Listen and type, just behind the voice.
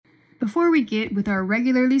Before we get with our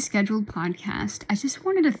regularly scheduled podcast, I just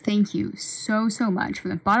wanted to thank you so much from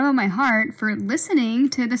the bottom of my heart for listening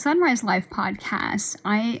to the Sunrise Life podcast.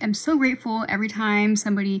 I am so grateful every time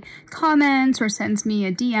somebody comments or sends me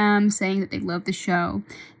a DM saying that they love the show.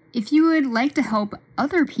 If you would like to help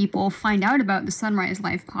other people find out about the Sunrise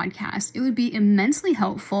Life podcast, it would be immensely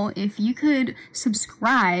helpful if you could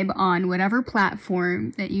subscribe on whatever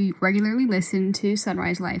platform that you regularly listen to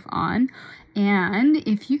Sunrise Life on. And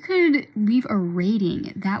if you could leave a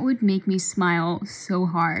rating, that would make me smile so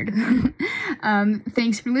hard.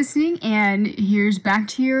 Thanks for listening, and here's back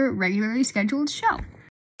to your regularly scheduled show.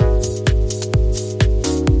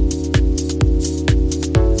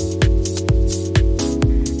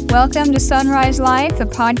 Welcome to Sunrise Life, the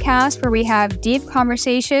podcast where we have deep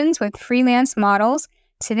conversations with freelance models.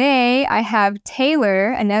 Today, I have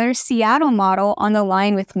Taylor, another Seattle model, on the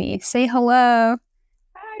line with me. Say hello.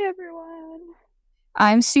 Hi, everyone.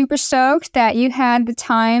 I'm super stoked that you had the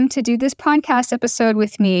time to do this podcast episode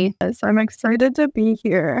with me. Yes, I'm excited to be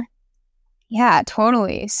here. Yeah,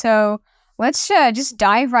 totally. So let's just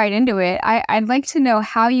dive right into it. I'd like to know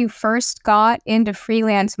how you first got into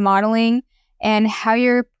freelance modeling and how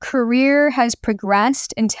your career has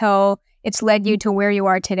progressed until it's led you to where you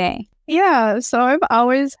are today. Yeah, so I've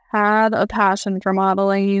always had a passion for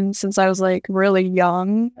modeling since I was really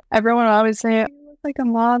young. Everyone would always say, "You look like a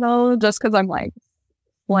model," just because I'm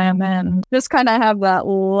slim and just kind of have that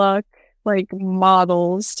look like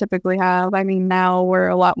models typically have. I mean, now we're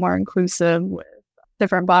a lot more inclusive with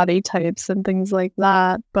different body types and things like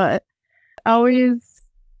that, but it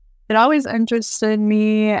always interested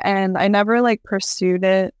me, and I never pursued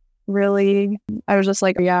it really. I was just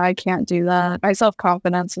yeah, I can't do that. My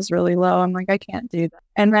self-confidence is really low. I'm I can't do that.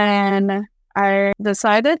 And then I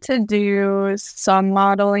decided to do some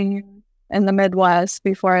modeling in the Midwest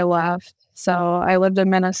before I left. So I lived in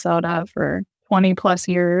Minnesota for 20 plus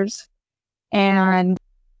years, and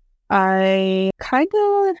I kind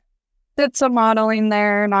of did some modeling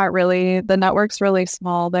there. Not really. The network's really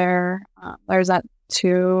small there. There's not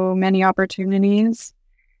too many opportunities.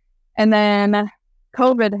 And then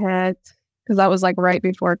COVID hit, because that was right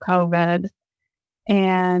before COVID,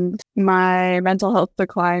 and my mental health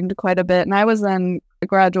declined quite a bit. And I was in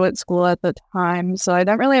graduate school at the time, so I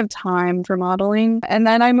didn't really have time for modeling. And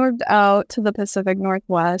then I moved out to the Pacific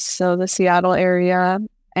Northwest, so the Seattle area,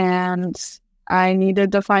 and I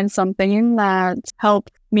needed to find something that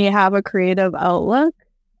helped me have a creative outlook,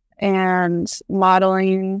 and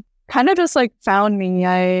modeling kind of just found me.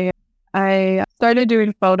 I started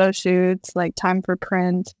doing photo shoots, time for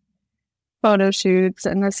print photo shoots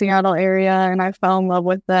in the Seattle area, and I fell in love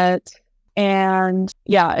with it. And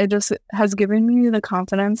yeah, it just has given me the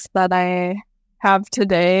confidence that I have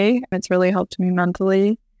today. It's really helped me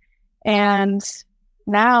mentally. And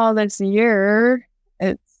now this year,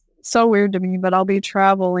 it's so weird to me, but I'll be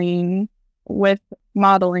traveling with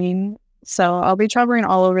modeling. So I'll be traveling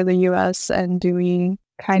all over the US and doing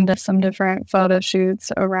kind of some different photo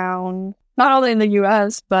shoots around, not only in the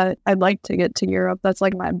US, but I'd like to get to Europe. That's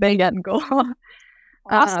my big end goal.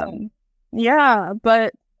 Awesome. Yeah,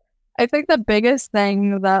 but I think the biggest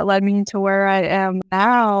thing that led me to where I am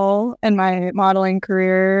now in my modeling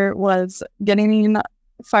career was getting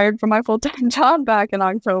fired from my full-time job back in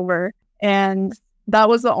October. And that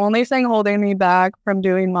was the only thing holding me back from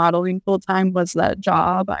doing modeling full-time was that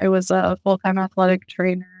job. I was a full-time athletic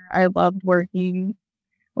trainer. I loved working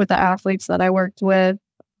with the athletes that I worked with.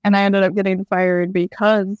 And I ended up getting fired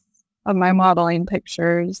because of my modeling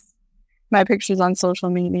pictures, my pictures on social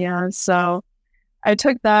media. So I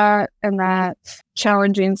took that and that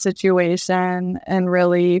challenging situation and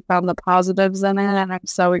really found the positives in it. And I'm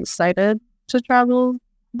so excited to travel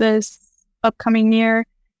this upcoming year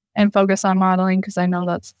and focus on modeling because I know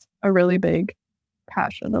that's a really big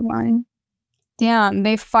passion of mine. Damn,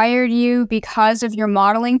 they fired you because of your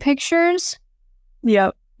modeling pictures?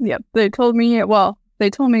 Yep. They told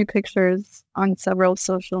me pictures on several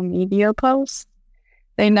social media posts.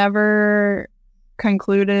 They never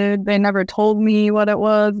concluded. They never told me what it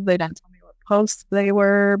was. They didn't tell me what posts they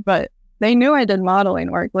were, but they knew I did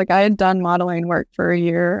modeling work. I had done modeling work for a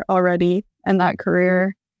year already in that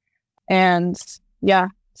career. And yeah,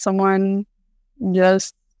 someone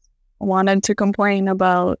just wanted to complain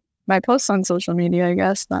about my posts on social media, I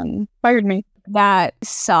guess, then fired me. That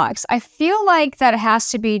sucks. I feel like that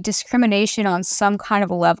has to be discrimination on some kind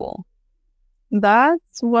of a level.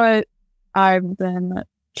 That's what I've been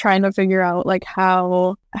trying to figure out,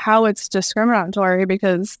 how it's discriminatory,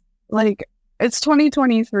 because It's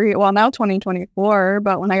 2023. Well, now 2024,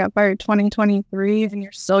 but when I got fired 2023, and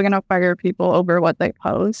you're still going to fire people over what they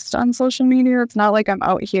post on social media. It's not like I'm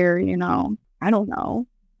out here, I don't know.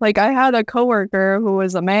 Like I had a coworker who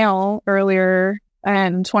was a male earlier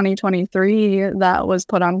in 2023 that was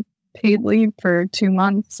put on paid leave for 2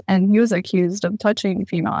 months, and he was accused of touching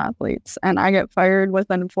female athletes, and I get fired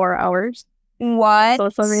within 4 hours. What?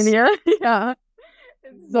 Social media. Yeah.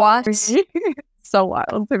 What? So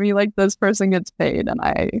wild to me. Like this person gets paid, and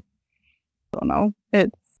I don't know. Oh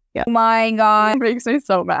my God. It makes me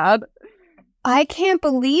so mad. I can't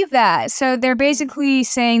believe that. So they're basically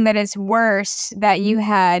saying that it's worse that you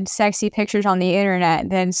had sexy pictures on the internet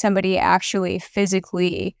than somebody actually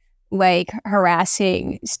physically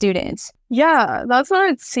harassing students. Yeah, that's what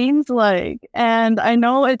it seems like. And I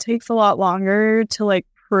know it takes a lot longer to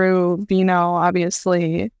prove,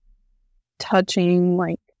 obviously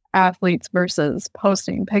touching athletes versus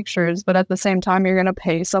posting pictures, but at the same time you're going to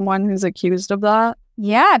pay someone who's accused of that.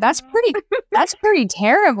 Yeah, that's pretty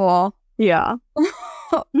terrible. Yeah.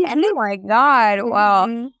 Oh my God.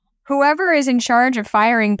 Well, whoever is in charge of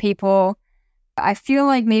firing people, I feel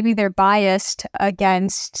like maybe they're biased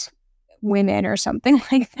against women or something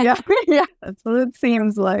like that. Yeah, that's what it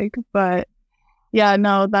seems like. But yeah,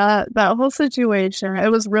 no, that whole situation,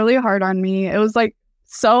 it was really hard on me. It was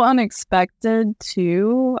so unexpected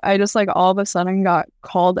too. I just all of a sudden got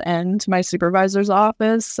called in to my supervisor's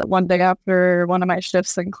office one day after one of my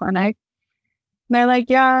shifts in clinic. And they're like,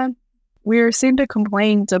 yeah, we received a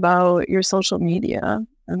complaint about your social media.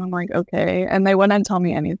 And I'm like, okay. And they wouldn't tell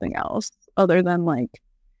me anything else other than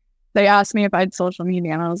they asked me if I had social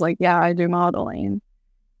media, and I was like, yeah, I do modeling.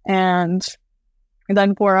 And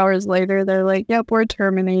then 4 hours later, they're like, yep, we're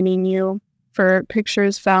terminating you for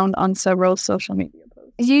pictures found on several social media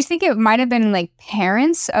posts. Do you think it might have been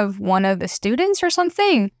parents of one of the students or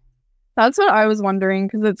something? That's what I was wondering,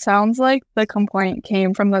 because it sounds like the complaint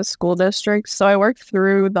came from the school district. So I worked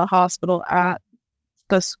through the hospital at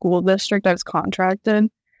the school district I was contracted.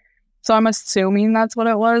 So I'm assuming that's what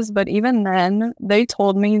it was. But even then, they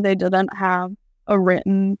told me they didn't have a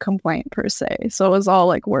written complaint per se. So it was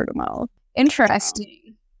all word of mouth.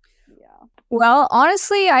 Interesting. Yeah. Well,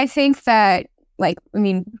 honestly, I think that,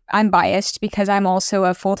 I'm biased because I'm also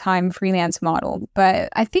a full-time freelance model. But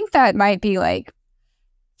I think that might be,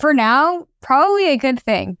 for now, probably a good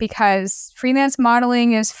thing because freelance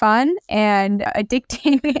modeling is fun and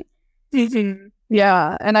addicting.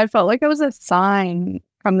 Yeah. And I felt like it was a sign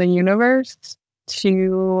from the universe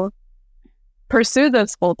to pursue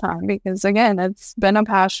this full time because, again, it's been a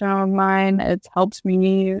passion of mine. It's helped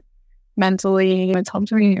me mentally. It's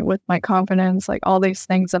helped me with my confidence, all these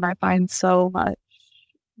things. And I find so much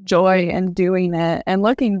joy in doing it. And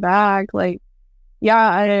looking back, yeah,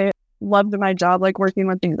 I loved my job, working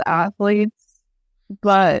with these athletes.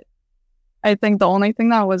 But I think the only thing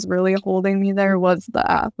that was really holding me there was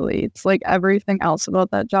the athletes. Everything else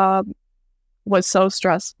about that job was so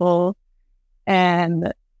stressful,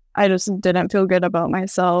 and I just didn't feel good about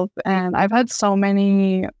myself. And I've had so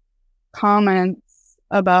many comments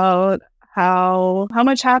about how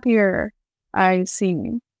much happier I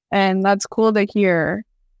seem, and that's cool to hear,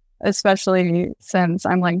 especially since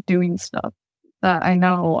I'm doing stuff that I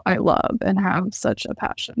know I love and have such a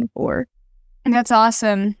passion for. That's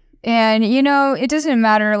awesome. And it doesn't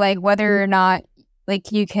matter whether or not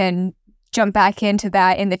you can jump back into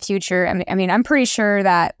that in the future. I mean, I'm pretty sure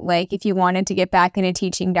that if you wanted to get back into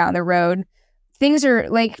teaching down the road, things are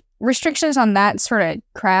restrictions on that sort of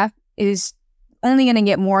crap is only going to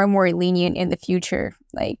get more and more lenient in the future.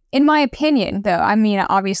 In my opinion, though, I mean,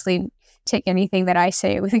 obviously take anything that I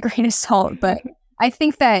say with a grain of salt, but I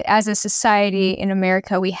think that as a society in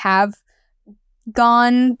America, we have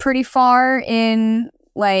gone pretty far in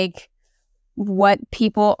what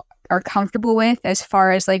people are comfortable with as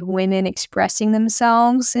far as women expressing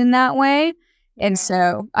themselves in that way. And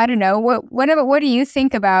so I don't know, what do you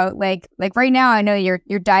think about right now? I know you're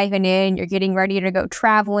diving in, you're getting ready to go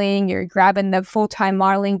traveling, you're grabbing the full-time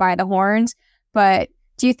modeling by the horns, but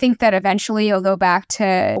do you think that eventually you'll go back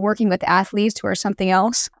to working with athletes or something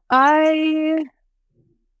else? I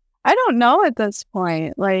don't know at this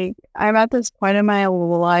point. I'm at this point in my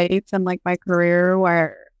life and my career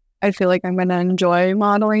where I feel like I'm going to enjoy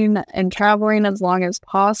modeling and traveling as long as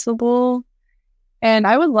possible. And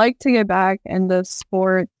I would like to get back into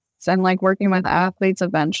sports and working with athletes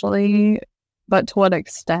eventually, but to what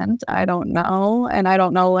extent, I don't know. And I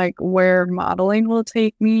don't know where modeling will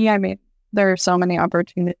take me. I mean, there are so many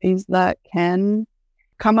opportunities that can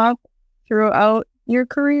come up throughout your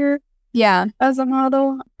career. Yeah, as a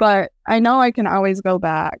model, but I know I can always go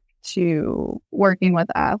back to working with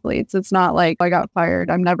athletes. It's not like I got fired,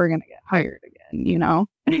 I'm never going to get hired again, you know?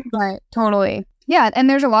 Right. Totally. Yeah. And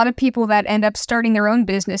there's a lot of people that end up starting their own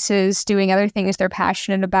businesses, doing other things they're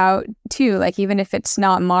passionate about too. Like, even if it's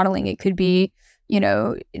not modeling, it could be,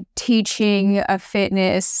 teaching a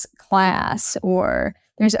fitness class, or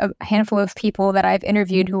there's a handful of people that I've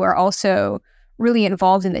interviewed who are also really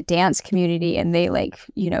involved in the dance community, and they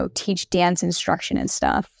teach dance instruction and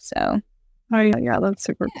stuff. So. Oh, yeah, that's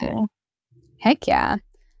super cool. Heck yeah.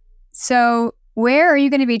 So where are you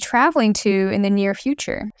going to be traveling to in the near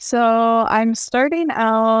future? So I'm starting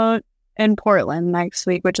out in Portland next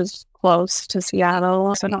week, which is close to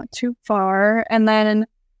Seattle, so not too far. And then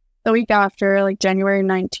the week after, like January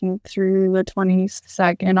 19th through the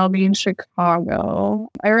 22nd, I'll be in Chicago.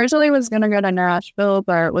 I originally was going to go to Nashville,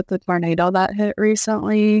 but with the tornado that hit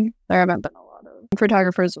recently, there haven't been a lot of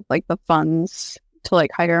photographers with like the funds to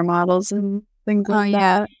like hire models and things like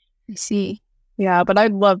that. I see. Yeah, but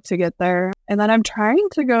I'd love to get there. And then I'm trying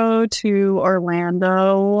to go to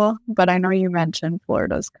Orlando, but I know you mentioned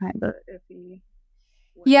Florida's kind of iffy.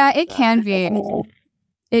 Yeah, it can be.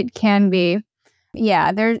 It can be.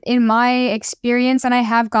 Yeah, there's, in my experience, and I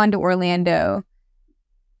have gone to Orlando,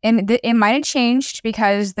 and it might have changed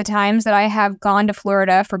because the times that I have gone to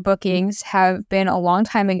Florida for bookings have been a long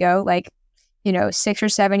time ago, like, 6 or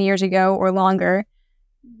 7 years ago or longer.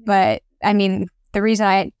 But I mean, the reason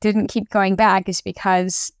I didn't keep going back is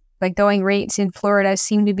because like going rates in Florida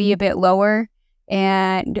seem to be a bit lower.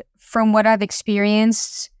 And from what I've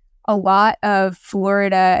experienced, a lot of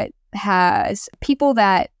Florida has people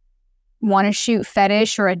that want to shoot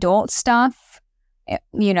fetish or adult stuff,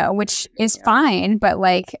 which is fine, but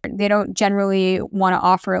like they don't generally want to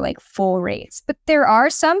offer like full rates. But there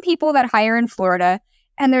are some people that hire in Florida,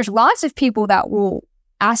 and there's lots of people that will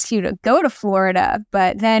ask you to go to Florida,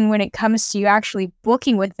 but then when it comes to you actually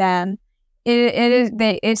booking with them,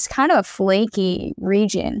 it's kind of a flaky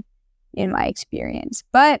region in my experience.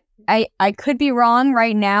 But I could be wrong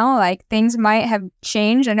right now. Like, things might have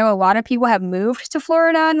changed. I know a lot of people have moved to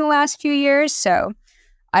Florida in the last few years, so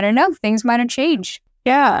I don't know. Things might have changed.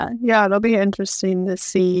 Yeah, it'll be interesting to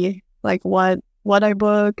see like what I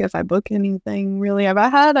book, if I book anything. Really, I've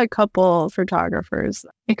had a couple photographers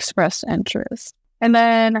express interest. And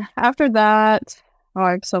then after that,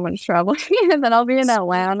 I have so much traveling. And then I'll be in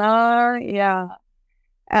Atlanta. Yeah.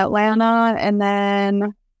 Atlanta. And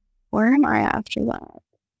then where am I after that?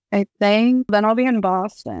 I think then I'll be in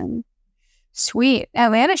Boston. Sweet.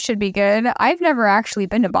 Atlanta should be good. I've never actually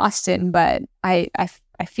been to Boston, but I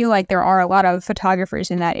feel like there are a lot of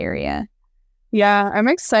photographers in that area. Yeah, I'm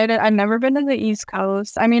excited. I've never been to the East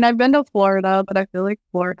Coast. I mean, I've been to Florida, but I feel like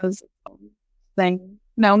Florida's thing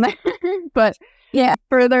down there. But yeah,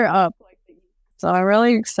 further up. So I'm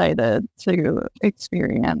really excited to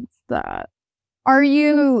experience that. Are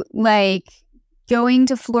you like going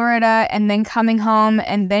to Florida and then coming home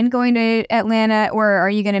and then going to Atlanta, or are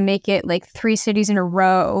you going to make it like 3 cities in a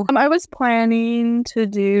row? I was planning to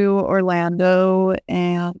do Orlando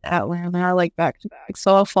and Atlanta like back to back.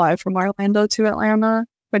 So I'll fly from Orlando to Atlanta,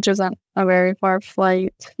 which isn't a very far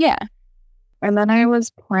flight. Yeah. And then I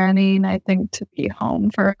was planning, I think, to be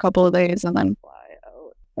home for a couple of days and then fly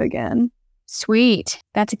out again. Sweet.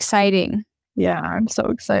 That's exciting. Yeah, I'm so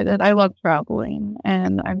excited. I love traveling,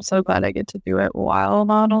 and I'm so glad I get to do it while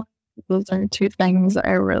modeling. Those are two things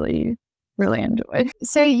I really, really enjoy.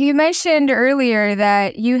 So you mentioned earlier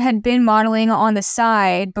that you had been modeling on the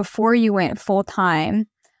side before you went full-time.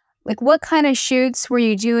 Like, what kind of shoots were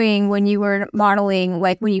you doing when you were modeling,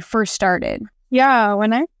 like when you first started? Yeah,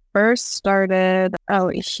 when I first started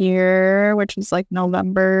out here, which was like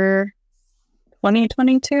November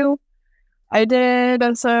 2022, I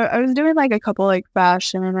was doing like a couple like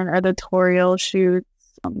fashion and editorial shoots,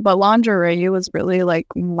 but lingerie was really like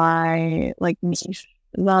my like niche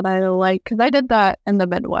that I like, because I did that in the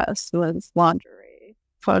Midwest, was lingerie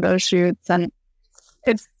photo shoots, and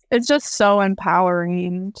it's just so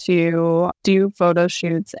empowering to do photo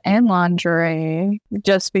shoots and lingerie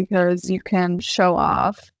just because you can show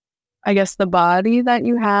off, I guess, the body that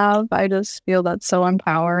you have. I just feel that's so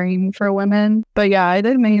empowering for women. But yeah, I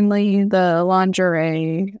did mainly the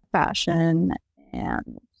lingerie, fashion,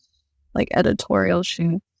 and like editorial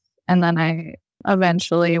shoots. And then I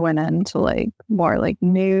eventually went into like more like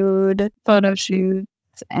nude photo shoots.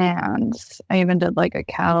 And I even did like a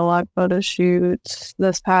catalog photo shoot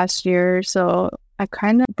this past year. So I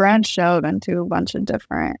kind of branched out into a bunch of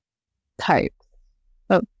different types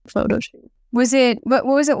of photo shoots. What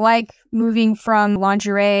was it like moving from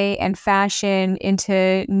lingerie and fashion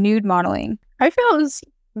into nude modeling? I feel it was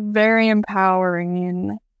very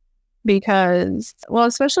empowering because, well,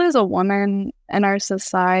 especially as a woman in our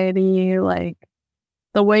society, like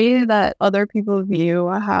the way that other people view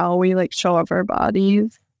how we like show off our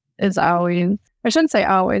bodies is always, I shouldn't say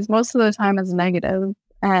always, most of the time is negative.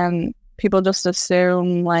 And people just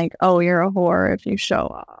assume like, oh, you're a whore if you show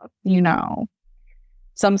off, you know,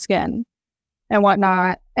 some skin and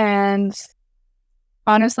whatnot. And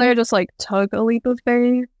honestly, I just like took a leap of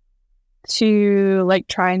faith to like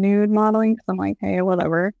try nude modeling because I'm like, hey,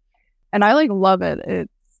 whatever. And I like love it.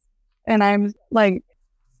 And I'm like,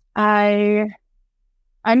 I'm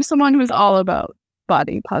someone who's all about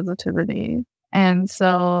body positivity. And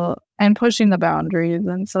so, and pushing the boundaries.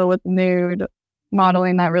 And so with nude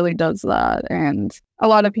modeling, that really does that. And a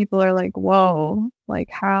lot of people are like, whoa, like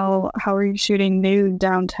how are you shooting nude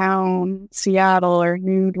downtown Seattle or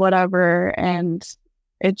nude whatever? And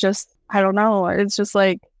it just, I don't know. It's just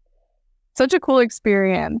like such a cool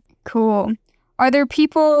experience. Cool. Are there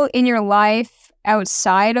people in your life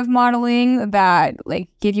outside of modeling that like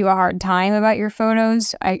give you a hard time about your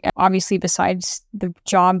photos? Obviously besides the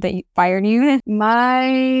job that fired you.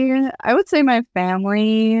 I would say my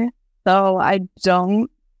family, though I don't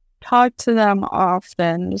talk to them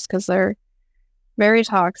often just because they're very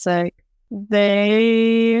toxic.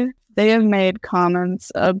 They have made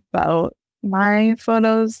comments about my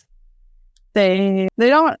photos. They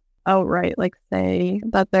don't outright like say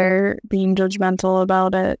that they're being judgmental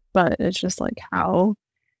about it, but it's just like how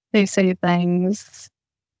they say things.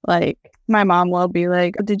 Like my mom will be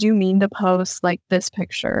like, did you mean to post like this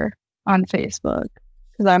picture on Facebook?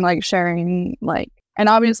 Because I'm like sharing like, and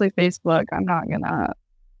obviously Facebook, I'm not gonna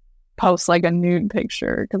post like a nude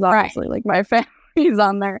picture because obviously like my family's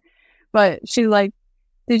on there, but she's like,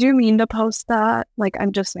 did you mean to post that? Like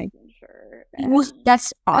I'm just making sure. And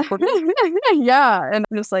that's awkward. yeah, and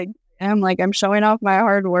I'm showing off my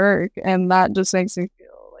hard work, and that just makes me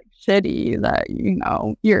feel like shitty that, you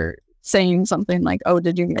know, you're saying something like, oh,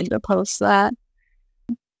 did you mean to post that?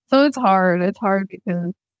 So it's hard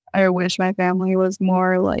because I wish my family was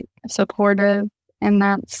more like supportive in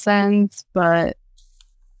that sense, but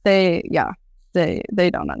they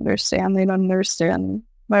don't understand. They don't understand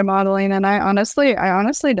my modeling, and I honestly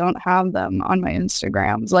don't have them on my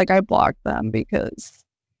Instagrams. Like I blocked them because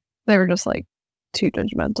they were just like too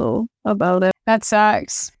judgmental about it. That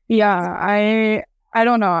sucks. Yeah, I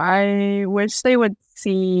don't know. I wish they would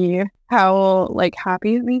see how like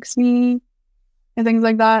happy it makes me and things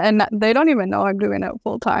like that. And they don't even know I'm doing it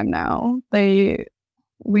full time now.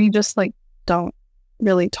 We just like don't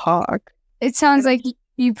really talk. It sounds like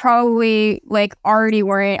you probably like already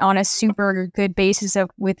weren't on a super good basis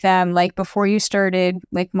with them like before you started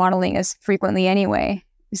like modeling as frequently anyway.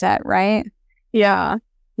 Is that right? Yeah,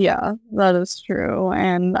 that is true.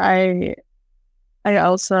 And I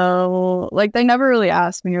also like they never really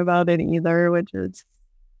asked me about it either, which is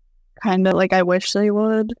kind of like I wish they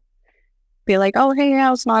would be like, oh hey,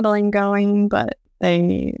 how's modeling going? But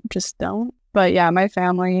they just don't. But yeah, my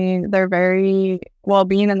family, they're very, well,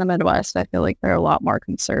 being in the Midwest, I feel like they're a lot more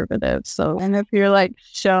conservative. So, and if you're like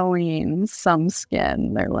showing some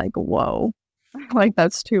skin, they're like, whoa, like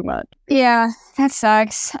that's too much. Yeah, that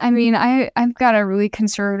sucks. I mean, I've got a really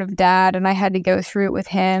conservative dad and I had to go through it with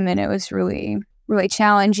him and it was really, really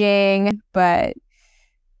challenging. But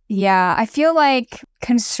yeah, I feel like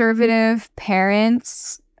conservative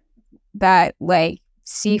parents that like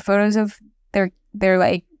see photos of their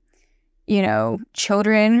like, you know,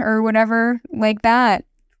 children or whatever like that,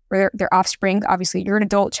 or their offspring. Obviously, you're an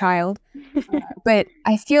adult child, but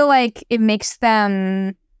I feel like it makes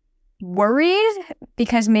them worried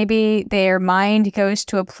because maybe their mind goes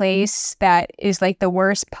to a place that is like the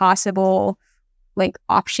worst possible like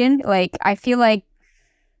option. Like I feel like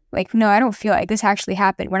no, I don't feel like this actually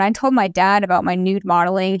happened. When I told my dad about my nude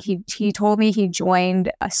modeling, he told me he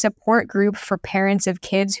joined a support group for parents of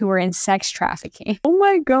kids who were in sex trafficking. Oh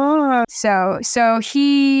my god. So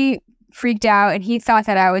he freaked out and he thought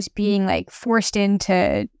that I was being like forced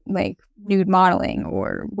into like nude modeling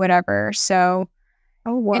or whatever. So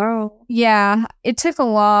oh wow. It took a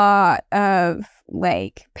lot of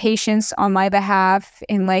like patience on my behalf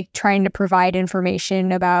in like trying to provide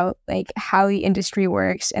information about like how the industry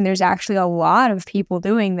works. And there's actually a lot of people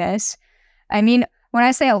doing this. I mean, when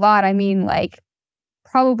I say a lot, I mean like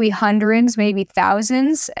probably hundreds, maybe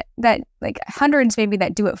thousands that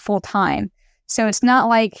do it full time. So it's not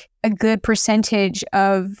like a good percentage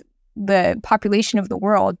of the population of the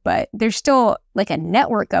world, but there's still like a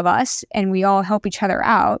network of us and we all help each other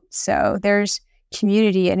out. So there's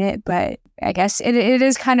community in it, but I guess it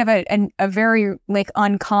is kind of a very like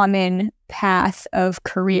uncommon path of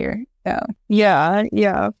career though. Yeah,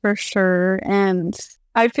 for sure. And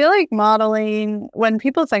I feel like modeling, when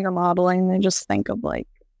people think of modeling, they just think of like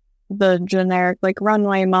the generic like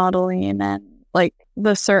runway modeling and like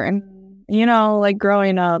the certain, like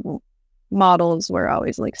growing up, models were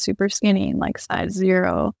always like super skinny and like size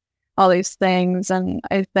 0, all these things. And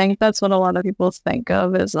I think that's what a lot of people think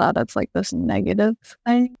of, is that it's like this negative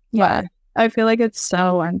thing. Yeah. But I feel like it's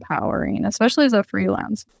so empowering, especially as a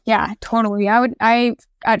freelance. Yeah, totally. I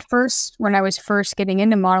at first, when I was first getting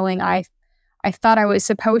into modeling, I thought I was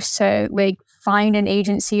supposed to like find an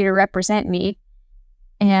agency to represent me,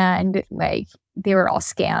 and like they were all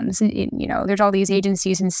scams. There's all these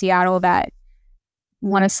agencies in Seattle that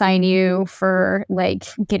want to sign you for like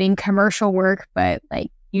getting commercial work, but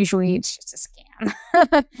like usually it's just a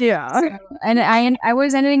scam. Yeah. So, and I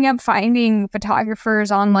was ending up finding photographers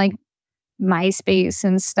on like MySpace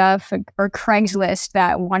and stuff, or Craigslist,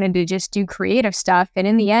 that wanted to just do creative stuff. And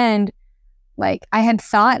in the end, like I had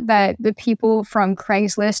thought that the people from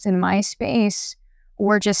Craigslist and MySpace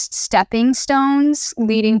were just stepping stones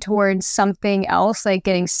leading towards something else, like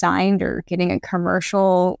getting signed or getting a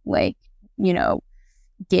commercial, like,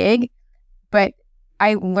 gig. But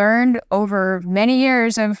I learned over many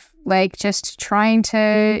years of like just trying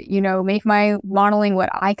to, make my modeling what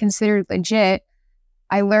I considered legit.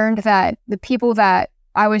 I learned that the people that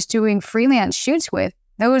I was doing freelance shoots with,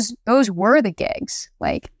 those were the gigs.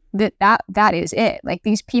 Like that is it. Like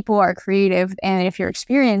these people are creative, and if you're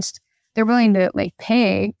experienced, they're willing to like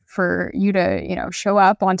pay for you to, show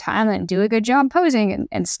up on time and do a good job posing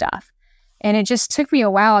and stuff. And it just took me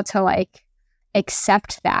a while to like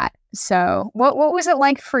accept that. So what was it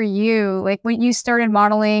like for you? Like when you started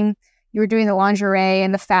modeling, you were doing the lingerie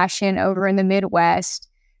and the fashion over in the Midwest.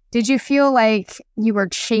 Did you feel like you were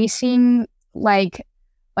chasing like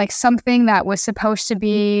something that was supposed to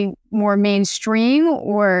be more mainstream,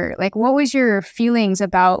 or like what was your feelings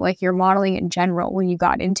about like your modeling in general when you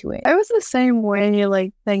got into it? I was the same way,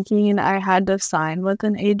 like thinking I had to sign with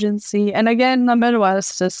an agency. And again, the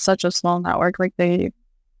Midwest is such a small network, like they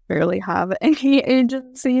barely have any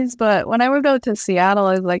agencies. But when I moved out to Seattle,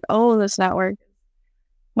 I was like, oh, this network is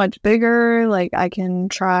much bigger. Like I can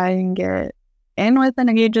try and get in with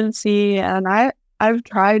an agency. And I've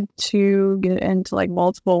tried to get into like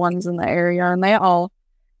multiple ones in the area, and they all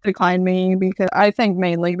declined me, because I think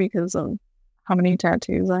mainly because of how many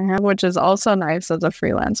tattoos I have, which is also nice as a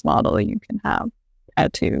freelance model. You can have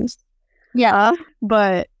tattoos. Yeah.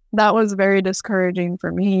 But that was very discouraging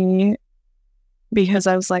for me, because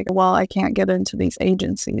I was like, well, I can't get into these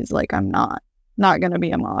agencies. Like I'm not going to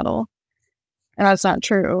be a model. And that's not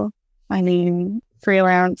true. I mean,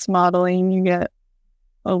 freelance modeling, you get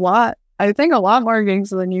a lot more gigs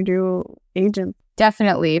than you do agents.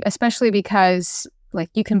 Definitely, especially because like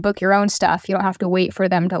you can book your own stuff. You don't have to wait for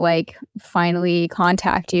them to like finally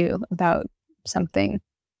contact you about something.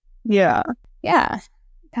 Yeah. Yeah,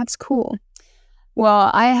 that's cool.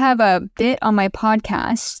 Well, I have a bit on my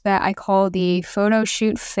podcast that I call the photo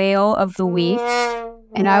shoot fail of the week.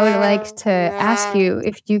 And I would like to ask you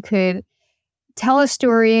if you could tell a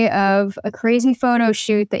story of a crazy photo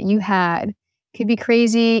shoot that you had. Could be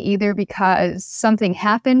crazy either because something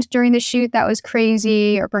happened during the shoot that was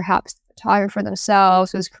crazy, or perhaps the photographer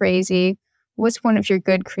themselves was crazy. What's one of your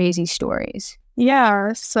good crazy stories?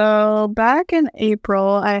 Yeah, so back in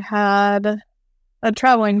April, I had a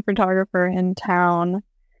traveling photographer in town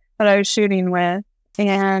that I was shooting with,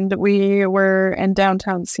 and we were in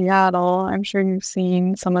downtown Seattle. I'm sure you've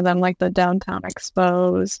seen some of them, like the Downtown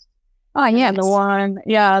Exposed. Oh, yeah. The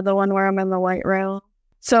one where I'm in the light rail.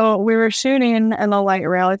 So we were shooting in the light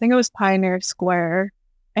rail. I think it was Pioneer Square.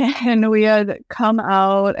 And we had come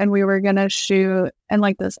out and we were going to shoot in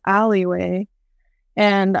like this alleyway.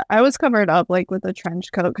 And I was covered up like with a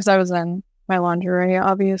trench coat because I was in my lingerie,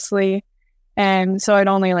 obviously. And so I'd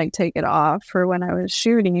only like take it off for when I was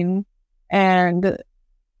shooting. And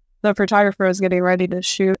the photographer was getting ready to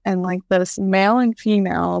shoot, and like this male and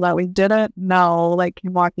female that we didn't know, like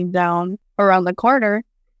walking down around the corner.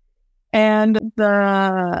 And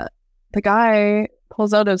the guy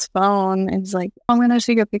pulls out his phone and he's like, I'm gonna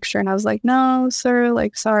take a picture. And I was like, no, sir,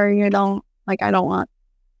 like, sorry, I don't want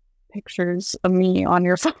pictures of me on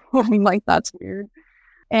your phone. Like, that's weird.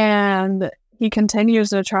 And he continues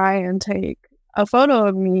to try and take a photo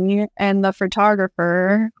of me, and the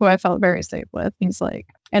photographer, who I felt very safe with, he's like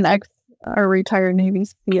a retired Navy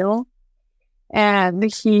SEAL. And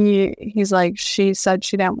he's like, she said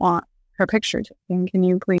she didn't want her picture taken. Can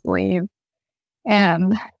you please leave?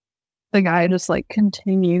 And the guy just like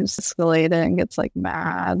continues to escalate and gets like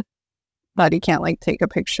mad that he can't like take a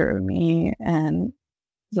picture of me. And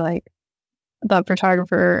like the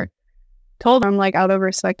photographer told them, like, out of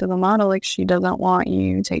respect to the model, like, she doesn't want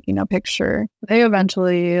you taking a picture. They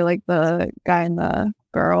eventually, like, the guy and the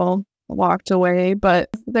girl walked away, but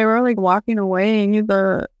they were, like, walking away.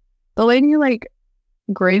 The lady, like,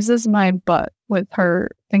 grazes my butt with her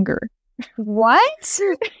finger. What?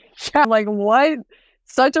 Yeah, like, what?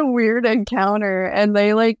 Such a weird encounter. And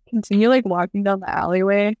they, like, continue, like, walking down the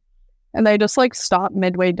alleyway, and they just, like, stop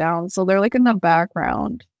midway down. So they're, like, in the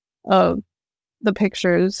background of the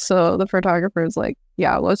pictures. So the photographer's like,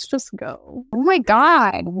 yeah, let's just go. Oh my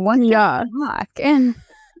God. What Yeah. the fuck? And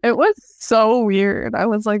it was so weird. I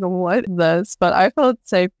was like, what is this? But I felt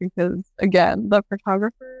safe because, again, the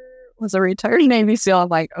photographer was a retired Navy SEAL. I'm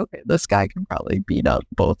like, okay, this guy can probably beat up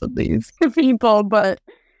both of these people, but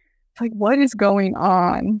like, what is going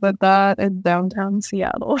on? But that is downtown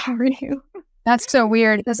Seattle for you. that's so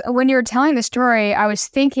weird. Because when you were telling the story, I was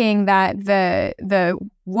thinking that the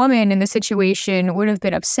woman in the situation would have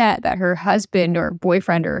been upset that her husband or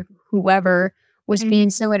boyfriend or whoever was being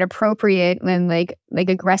so inappropriate and like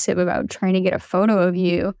aggressive about trying to get a photo of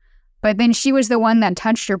you. But then she was the one that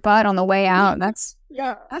touched your butt on the way out. That's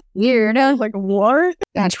weird. I was like, what?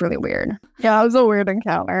 That's really weird. Yeah, it was a weird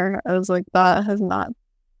encounter. I was like, that has not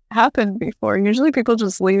happened before. Usually people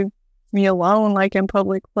just leave me alone, like, in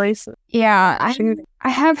public places. Yeah, I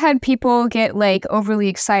have had people get like overly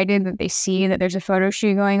excited that they see that there's a photo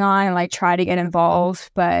shoot going on and like try to get involved,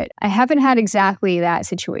 but I haven't had exactly that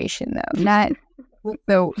situation though. Not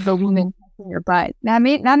the woman touching your butt. That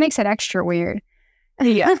makes it extra weird.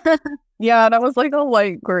 Yeah. Yeah, that was like a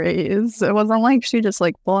light graze. It wasn't like she just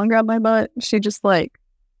like full on grabbed my butt. She just like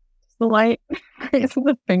the light graze with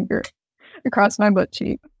the finger across my butt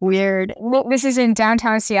cheek. Weird. Well, this is in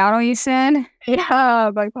downtown Seattle, you said? Yeah,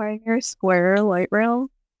 by Pioneer Square light rail.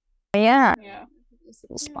 Yeah. This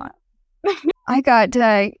little spot. I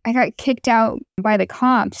got kicked out by the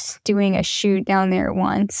cops doing a shoot down there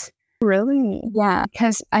once. Really? Yeah,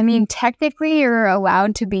 because I mean, technically you're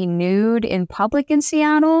allowed to be nude in public in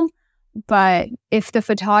Seattle, but if the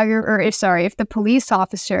if the police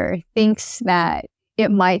officer thinks that it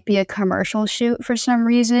might be a commercial shoot for some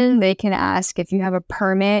reason, they can ask if you have a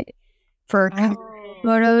permit for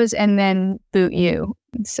photos and then boot you.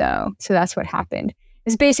 So that's what happened.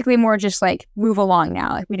 It's basically more just like move along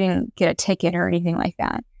now. Like we didn't get a ticket or anything like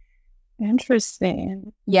that.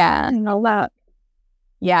 Interesting. Yeah. I didn't know that.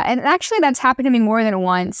 Yeah, and actually that's happened to me more than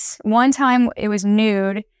once. One time it was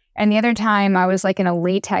nude, and the other time I was like in a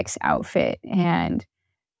latex outfit. And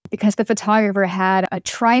because the photographer had a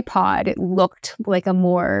tripod, it looked like a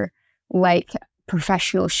more like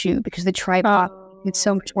professional shoot because the tripod is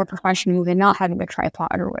so much more professional than not having a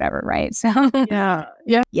tripod or whatever, right? So yeah.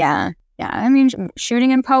 I mean,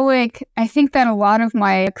 shooting in public, I think that a lot of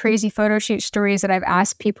my crazy photo shoot stories that I've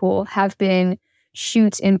asked people have been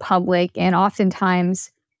shoots in public, and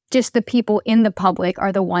oftentimes just the people in the public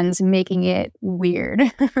are the ones making it weird.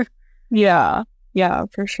 Yeah,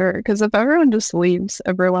 for sure. Because if everyone just leaves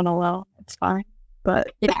everyone alone, it's fine.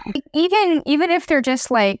 But yeah, even if they're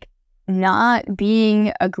just like not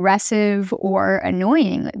being aggressive or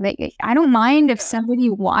annoying, like I don't mind if somebody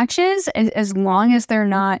watches as long as they're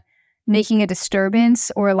not making a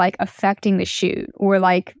disturbance or like affecting the shoot or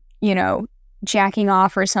like, you know, jacking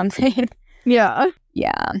off or something. Yeah.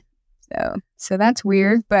 So that's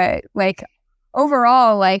weird, but like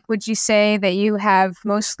overall, like would you say that you have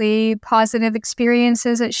mostly positive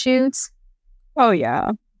experiences at shoots? Oh yeah.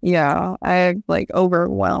 I have like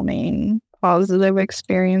overwhelming positive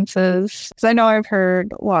experiences. Because I know I've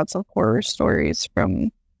heard lots of horror stories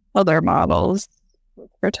from other models,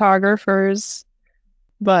 photographers,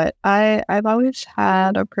 but I've always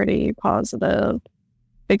had a pretty positive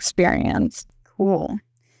experience. Cool.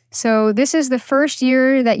 So this is the first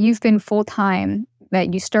year that you've been full-time,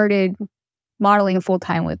 that you started modeling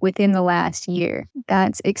full-time within the last year.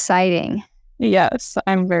 That's exciting. Yes,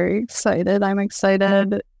 I'm very excited. I'm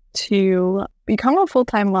excited to become a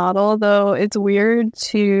full-time model, though it's weird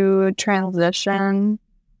to transition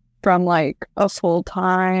from like a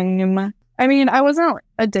full-time. I mean, I wasn't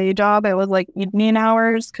a day job. It was like evening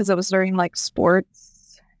hours because it was during like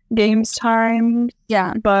sports games time.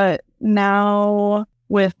 Yeah. But now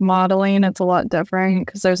with modeling, it's a lot different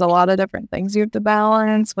because there's a lot of different things you have to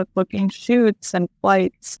balance with booking shoots and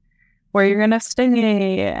flights, where you're going to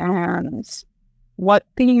stay and what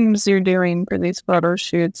themes you're doing for these photo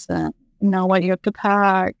shoots and, you know, what you have to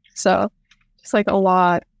pack. So just like a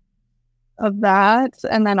lot of that.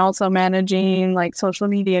 And then also managing like social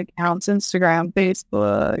media accounts, Instagram,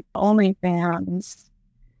 Facebook, OnlyFans,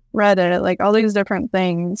 Reddit, like all these different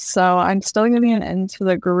things. So I'm still getting into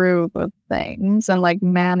the groove of things and like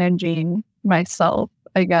managing myself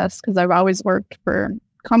I guess, because I've always worked for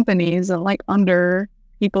companies and like under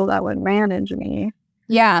people that would manage me.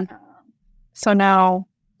 Yeah. So now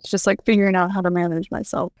it's just like figuring out how to manage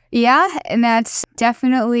myself. Yeah. And that's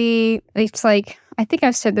definitely, it's like, I think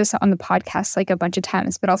I've said this on the podcast like a bunch of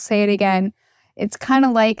times, but I'll say it again. It's kind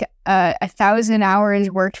of like 1,000 hours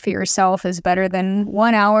worked for yourself is better than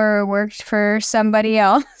 1 hour worked for somebody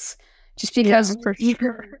else. Just because for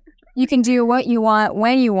sure. you can do what you want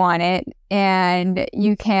when you want it, and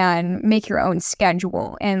you can make your own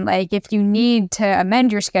schedule. And like, if you need to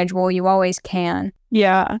amend your schedule, you always can.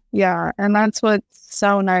 Yeah. And that's what's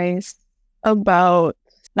so nice about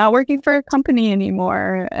not working for a company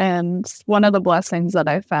anymore. And one of the blessings that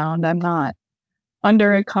I found, I'm not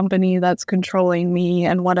under a company that's controlling me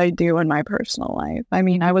and what I do in my personal life. I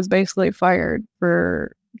mean, I was basically fired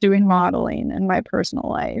for doing modeling in my personal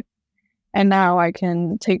life. And now I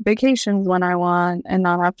can take vacations when I want and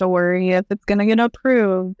not have to worry if it's going to get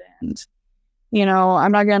approved. And, you know,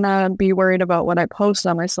 I'm not going to be worried about what I post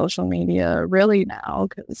on my social media really now,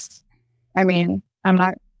 because, I mean, I'm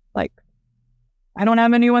not like, I don't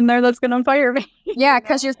have anyone there that's going to fire me. Yeah,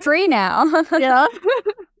 because you're free now. Yeah.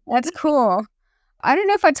 That's cool. I don't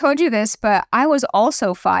know if I told you this, but I was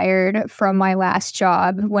also fired from my last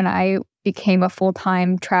job when I became a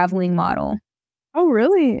full-time traveling model. Oh,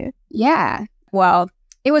 really? Yeah. Well,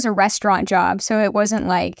 it was a restaurant job, so it wasn't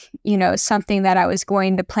like, you know, something that I was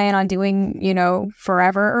going to plan on doing, you know,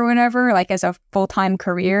 forever or whatever, like as a full-time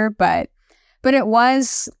career. But it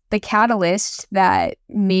was the catalyst that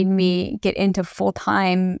made me get into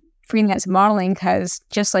full-time freelance modeling, because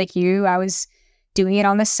just like you, I was doing it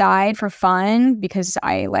on the side for fun because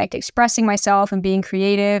I liked expressing myself and being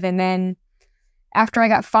creative. And then after I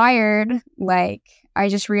got fired, like, I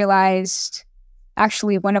just realized,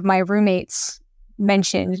 actually, one of my roommates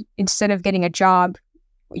mentioned, instead of getting a job,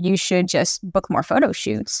 you should just book more photo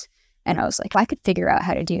shoots. And I was like, well, I could figure out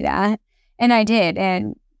how to do that. And I did.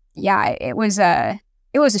 And yeah, it was a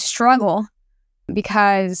struggle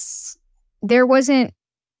because there wasn't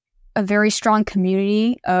a very strong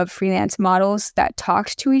community of freelance models that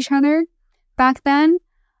talked to each other back then.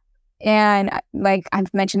 And like,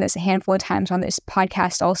 I've mentioned this a handful of times on this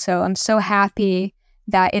podcast also, I'm so happy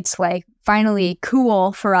that it's like finally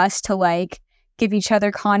cool for us to like give each other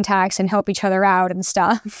contacts and help each other out and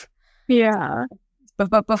stuff. Yeah.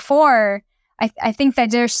 But before, I think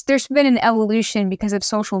that there's been an evolution because of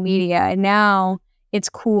social media, and now it's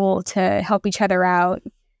cool to help each other out.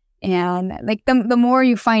 And like the more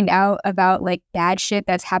you find out about like bad shit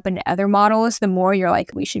that's happened to other models, the more you're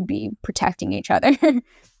like, we should be protecting each other.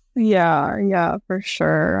 Yeah, for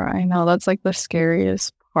sure. I know that's like the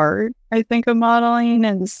scariest part, I think, of modeling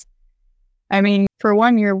is, I mean, for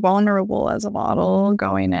one, you're vulnerable as a model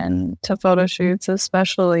going into photo shoots,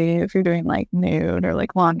 especially if you're doing like nude or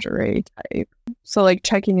like lingerie type. So like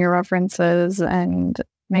checking your references and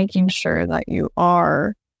making sure that you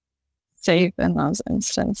are safe in those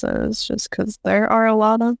instances, just because there are a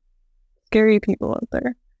lot of scary people out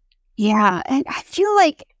there. Yeah, and I feel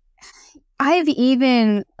like I've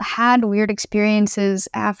even had weird experiences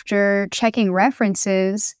after checking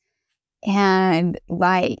references, and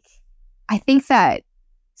like, I think that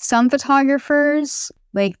some photographers,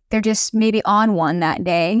 like, they're just maybe on one that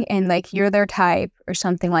day and like you're their type or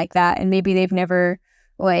something like that, and maybe they've never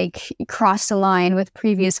like crossed the line with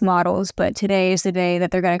previous models, but today is the day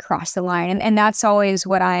that they're going to cross the line. And that's always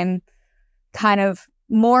what I'm kind of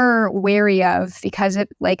more wary of, because it,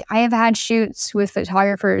 like, I have had shoots with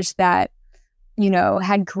photographers that, you know,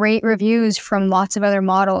 had great reviews from lots of other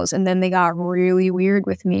models, and then they got really weird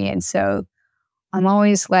with me. And so I'm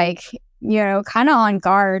always like, you know, kind of on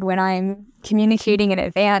guard when I'm communicating in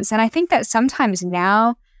advance. And I think that sometimes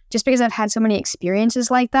now, just because I've had so many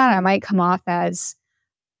experiences like that, I might come off as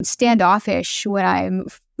standoffish when I'm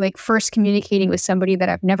like first communicating with somebody that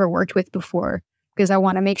I've never worked with before, because I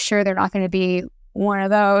want to make sure they're not going to be one of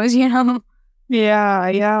those, you know?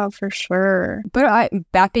 Yeah, for sure. But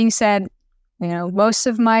that being said, you know, most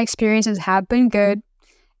of my experiences have been good.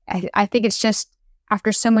 I think it's just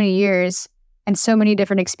after so many years and so many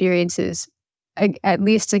different experiences, at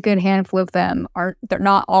least a good handful of them they're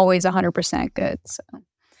not always 100% good. So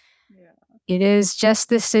it is just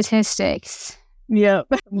the statistics. Yep.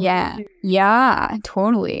 Yeah,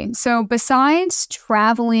 totally. So besides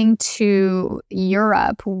traveling to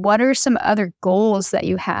Europe, what are some other goals that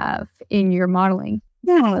you have in your modeling?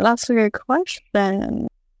 Yeah, that's a good question.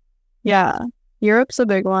 Yeah, Europe's a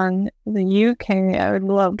big one. The UK, I would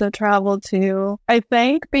love to travel to. I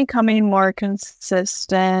think becoming more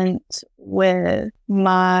consistent with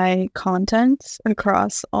my content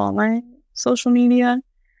across all my social media.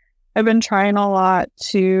 I've been trying a lot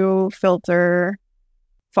to filter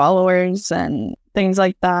followers and things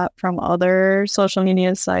like that from other social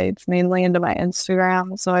media sites, mainly into my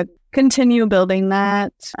Instagram. So I continue building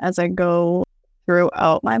that as I go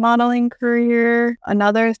throughout my modeling career.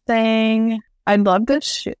 Another thing, I'd love to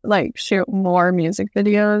shoot more music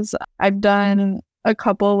videos. I've done a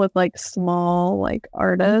couple with like small like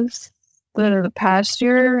artists the past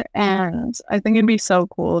year, and I think it'd be so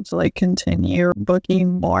cool to like continue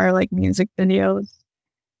booking more like music videos,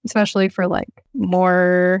 especially for like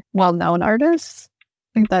more well-known artists.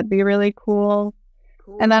 I think that'd be really cool.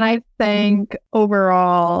 And then I think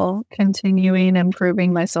overall continuing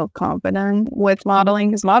improving my self-confidence with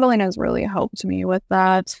modeling, because modeling has really helped me with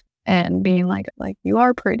that, and being like you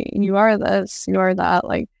are pretty, you are this, you are that.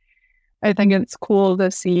 Like, I think it's cool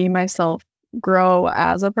to see myself grow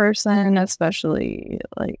as a person, especially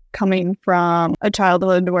like coming from a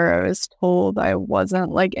childhood where I was told I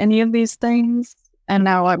wasn't like any of these things. And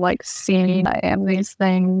now I'm like seeing I am these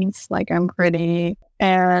things, like I'm pretty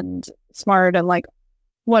and smart and like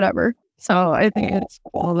whatever. So I think it's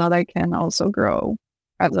cool that I can also grow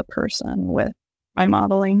as a person with my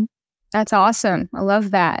modeling. That's awesome. I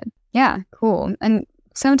love that. Yeah, cool. And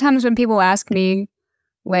sometimes when people ask me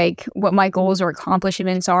like what my goals or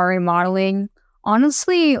accomplishments are in modeling,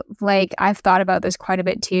 honestly, like I've thought about this quite a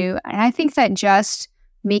bit too. And I think that just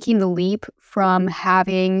making the leap from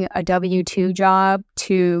having a W-2 job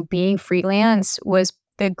to being freelance was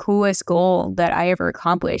the coolest goal that I ever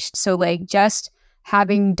accomplished. So like just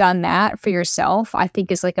having done that for yourself, I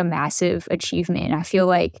think is like a massive achievement. I feel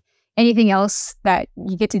like anything else that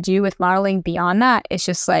you get to do with modeling beyond that is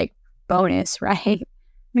just like bonus, right?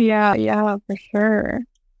 Yeah, for sure.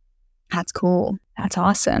 That's cool. That's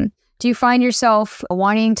awesome. Do you find yourself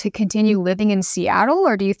wanting to continue living in Seattle,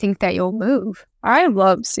 or do you think that you'll move? I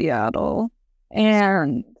love Seattle,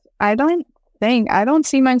 and I don't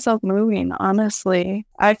see myself moving, honestly.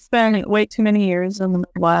 I've spent way too many years in the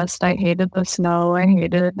Midwest. I hated the snow. I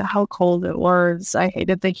hated how cold it was. I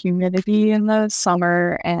hated the humidity in the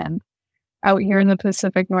summer, and out here in the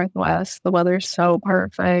Pacific Northwest, the weather's so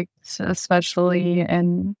perfect, especially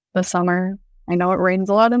in the summer. I know it rains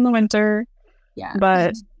a lot in the winter, Yeah.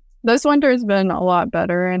 but this winter has been a lot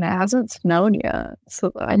better, and it hasn't snowed yet,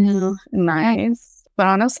 so that's nice. But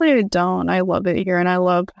honestly, I don't. I love it here, and I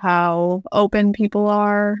love how open people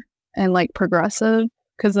are and like progressive,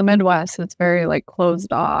 because the Midwest is very like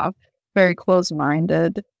closed off, very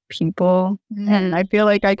closed-minded people, and I feel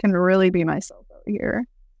like I can really be myself out here.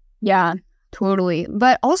 Yeah, totally.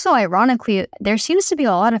 But also, ironically, there seems to be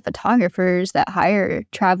a lot of photographers that hire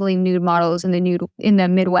traveling nude models in the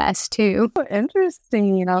Midwest too. Oh,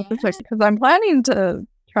 interesting. Because I'm planning to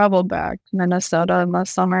travel back to Minnesota in the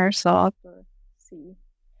summer, so I'll have to see.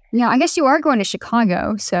 Yeah, I guess you are going to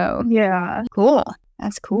Chicago, so yeah, cool.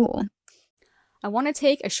 That's cool. I want to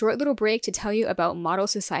take a short little break to tell you about Model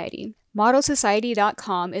Society.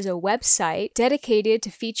 ModelSociety.com is a website dedicated to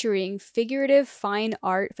featuring figurative fine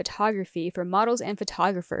art photography for models and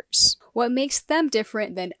photographers. What makes them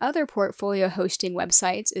different than other portfolio hosting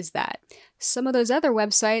websites is that some of those other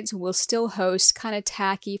websites will still host kind of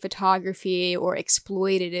tacky photography or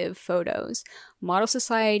exploitative photos. Model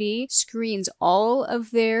Society screens all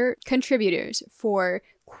of their contributors for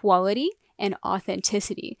quality and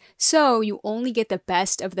authenticity. So you only get the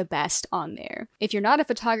best of the best on there. If you're not a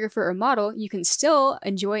photographer or model, you can still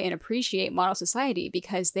enjoy and appreciate Model Society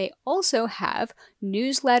because they also have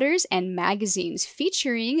newsletters and magazines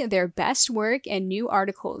featuring their best work and new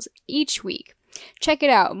articles each week. Check it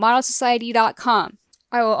out, modelsociety.com.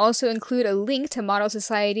 I will also include a link to Model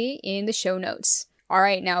Society in the show notes. All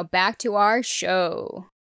right, now back to our show.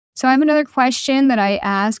 So I have another question that I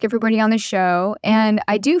ask everybody on the show, and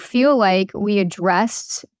I do feel like we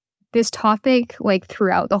addressed this topic like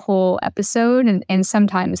throughout the whole episode, and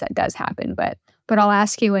sometimes that does happen, but I'll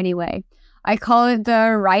ask you anyway. I call it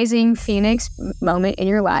the rising phoenix moment in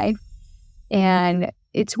your life, and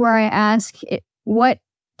it's where I ask, what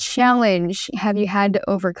challenge have you had to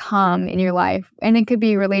overcome in your life? And it could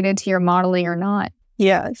be related to your modeling or not.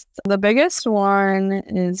 Yes. The biggest one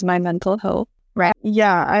is my mental health. Right.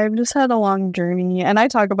 Yeah, I've just had a long journey, and I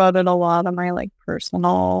talk about it a lot on my like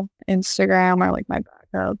personal Instagram or like my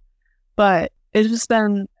backup. But it's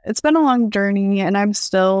been a long journey, and I'm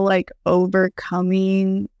still like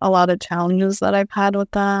overcoming a lot of challenges that I've had with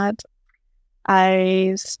that.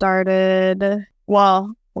 I started,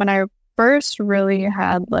 well, when I first really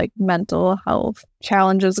had like mental health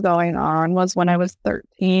challenges going on was when I was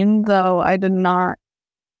 13, though I did not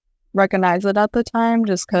recognize it at the time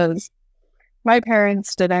just because my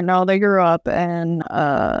parents didn't know. They grew up in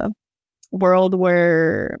a world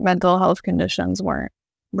where mental health conditions weren't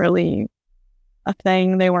really a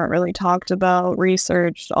thing. They weren't really talked about,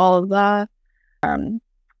 researched, all of that.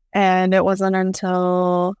 And it wasn't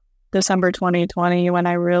until December 2020 when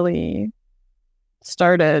I really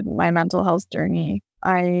started my mental health journey.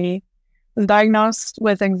 I was diagnosed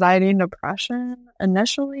with anxiety and depression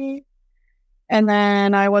initially, and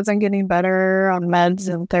then I wasn't getting better on meds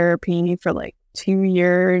and therapy for like 2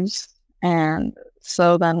 years. And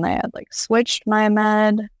so then I had like switched my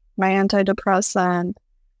antidepressant.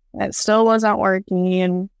 It still wasn't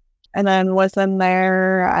working. And then within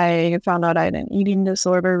there, I found out I had an eating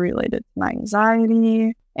disorder related to my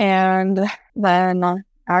anxiety. And then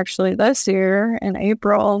actually this year in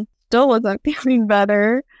April, still wasn't feeling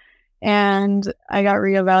better. And I got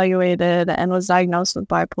reevaluated and was diagnosed with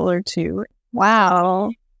bipolar 2.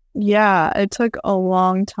 Wow. Yeah, it took a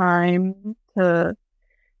long time to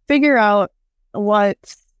figure out what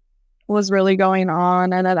was really going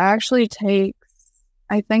on. And it actually takes,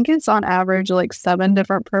 I think it's on average like 7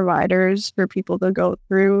 different providers for people to go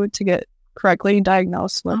through to get correctly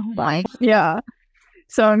diagnosed with. Oh my. Yeah.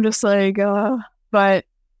 So I'm just like, but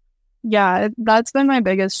yeah, that's been my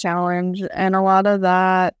biggest challenge. And a lot of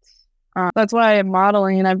that, that's why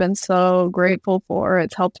modeling I've been so grateful for.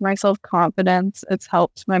 It's helped my self-confidence. It's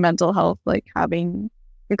helped my mental health, like having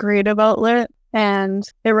a creative outlet. And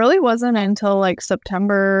it really wasn't until like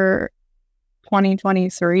September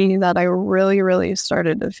 2023 that I really, really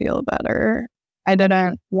started to feel better. I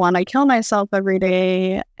didn't want to kill myself every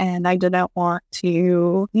day, and I didn't want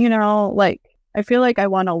to, like, I feel like I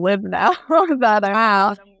want to live now that I'm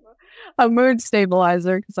on a mood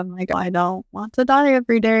stabilizer, because I'm like, I don't want to die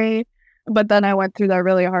every day. But then I went through that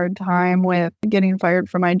really hard time with getting fired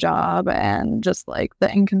from my job and just like the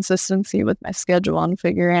inconsistency with my schedule and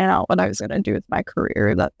figuring out what I was going to do with my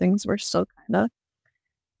career, that things were still kind of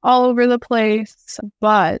all over the place.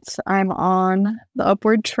 But I'm on the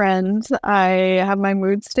upward trend. I have my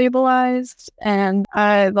mood stabilized, and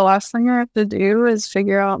the last thing I have to do is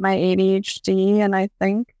figure out my ADHD. And I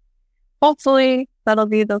think hopefully that'll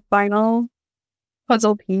be the final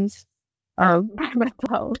puzzle piece of my mental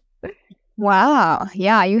health. Wow.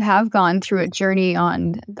 Yeah, you have gone through a journey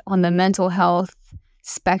on the mental health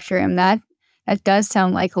spectrum. That does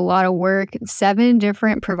sound like a lot of work. 7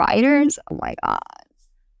 different providers. Oh my God.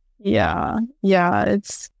 Yeah,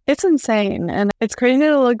 it's insane. And it's crazy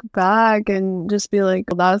to look back and just be like,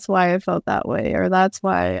 well, that's why I felt that way, or that's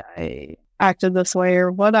why I acted this way,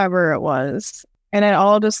 or whatever it was. And it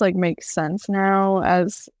all just like makes sense now.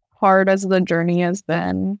 As hard as the journey has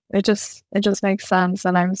been, it just makes sense.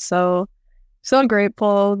 And I'm so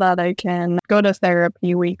grateful that I can go to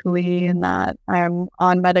therapy weekly and that I'm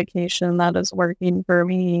on medication that is working for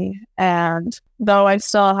me. And though I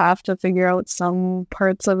still have to figure out some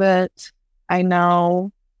parts of it, I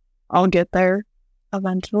know I'll get there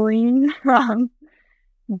eventually.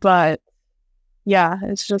 But yeah,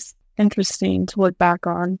 it's just interesting to look back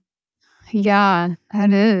on. Yeah,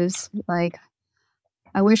 it is. Like,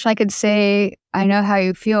 I wish I could say I know how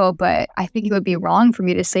you feel, but I think it would be wrong for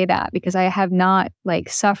me to say that, because I have not like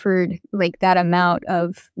suffered like that amount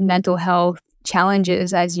of mental health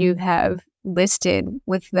challenges as you have listed,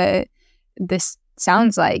 with this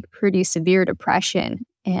sounds like pretty severe depression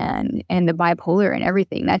and the bipolar and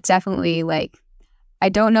everything. That's definitely like, I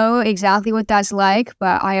don't know exactly what that's like,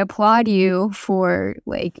 but I applaud you for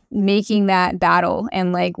like making that battle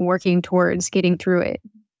and like working towards getting through it.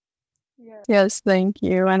 Yes, thank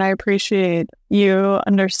you. And I appreciate you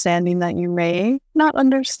understanding that you may not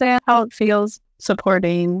understand how it feels,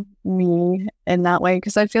 supporting me in that way.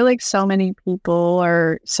 Because I feel like so many people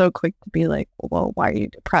are so quick to be like, well, why are you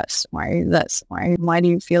depressed? Why are you this? Why do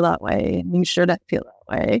you feel that way? And you shouldn't feel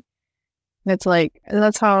that way. And it's like,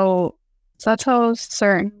 that's how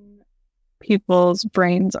certain people's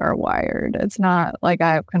brains are wired. It's not like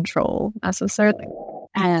I have control necessarily.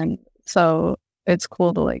 And so it's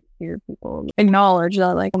cool to like hear people acknowledge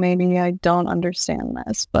that like, maybe I don't understand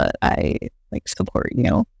this, but I like support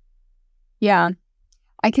you. Yeah.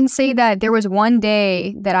 I can say that there was one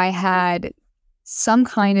day that I had some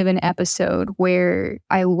kind of an episode where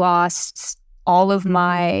I lost all of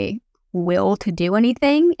my will to do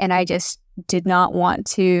anything, and I just did not want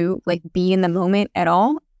to like be in the moment at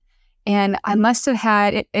all. And I must have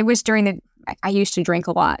had it was during I used to drink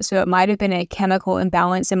a lot, so it might have been a chemical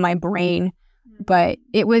imbalance in my brain. But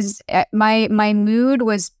it was my mood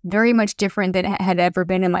was very much different than it had ever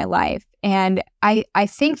been in my life. And I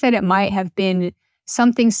think that it might have been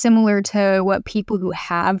something similar to what people who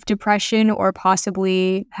have depression or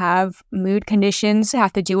possibly have mood conditions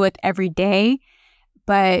have to deal with every day.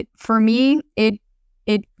 But for me, it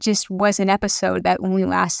it just was an episode that only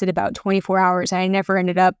lasted about 24 hours. I never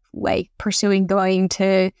ended up like pursuing going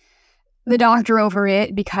to the doctor over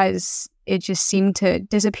it because it just seemed to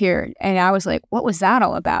disappear. And I was like, what was that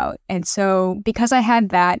all about? And so because I had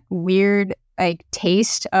that weird like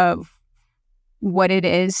taste of what it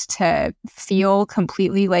is to feel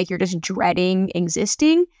completely like you're just dreading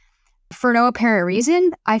existing for no apparent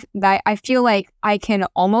reason, I feel like I can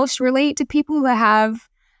almost relate to people that have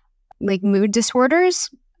like mood disorders,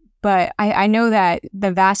 but I know that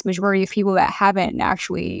the vast majority of people that haven't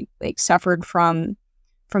actually like suffered from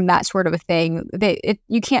that sort of a thing,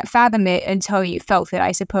 you can't fathom it until you felt it,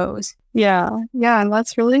 I suppose. Yeah, and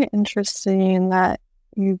that's really interesting that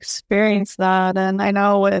you experienced that. And I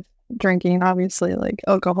know with drinking, obviously, like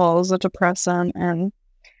alcohol is a depressant, and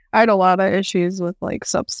I had a lot of issues with like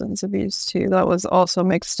substance abuse too. That was also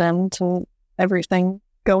mixed into everything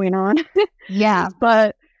going on. Yeah.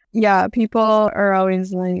 But yeah, people are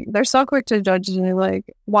always like, they're so quick to judge you, like,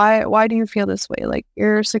 why do you feel this way? Like,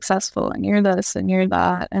 you're successful and you're this and you're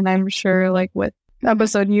that. And I'm sure like with the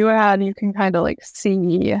episode you had, you can kind of like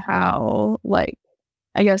see how like,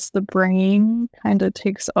 I guess the brain kind of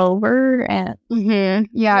takes over and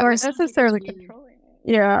yeah, or necessarily controlling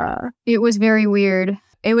it. Yeah. It was very weird.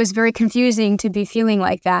 It was very confusing to be feeling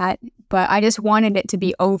like that, but I just wanted it to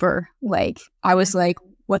be over. Like, I was like,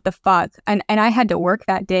 what the fuck? And I had to work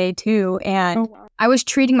that day too. And I was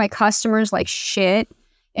treating my customers like shit.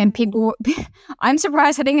 And people, I'm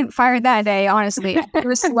surprised I didn't get fired that day, honestly. It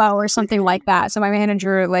was slow or something like that. So my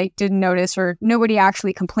manager like didn't notice, or nobody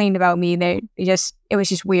actually complained about me. It was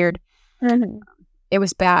just weird. Mm-hmm. It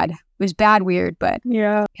was bad. It was bad, weird, but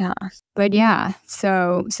yeah. But yeah,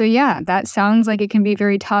 so yeah, that sounds like it can be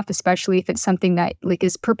very tough, especially if it's something that like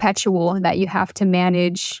is perpetual that you have to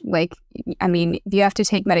manage. Like, I mean, if you have to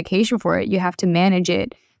take medication for it, you have to manage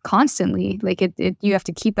it constantly. Like you have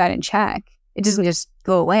to keep that in check. It doesn't just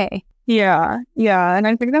go away. Yeah. And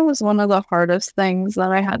I think that was one of the hardest things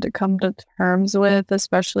that I had to come to terms with,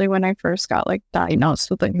 especially when I first got like diagnosed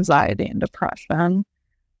with anxiety and depression,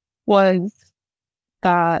 was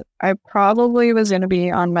that I probably was going to be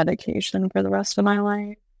on medication for the rest of my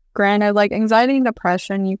life. Granted, like anxiety and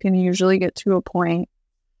depression, you can usually get to a point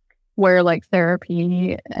where like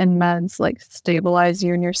therapy and meds like stabilize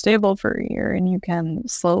you and you're stable for a year and you can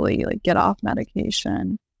slowly like get off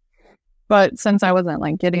medication. But since I wasn't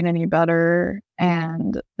like getting any better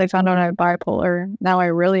and they found out I had bipolar, now I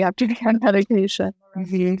really have to be on medication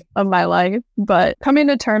of my life. But coming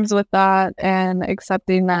to terms with that and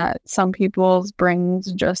accepting that some people's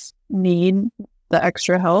brains just need the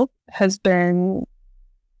extra help has been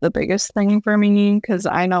the biggest thing for me, because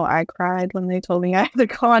I know I cried when they told me I had to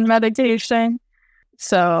go on medication.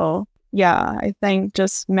 So yeah, I think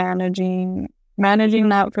just managing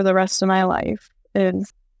that for the rest of my life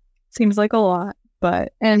seems like a lot.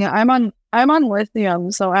 But and I'm on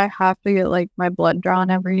lithium, so I have to get like my blood drawn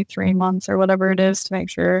every 3 months or whatever it is to make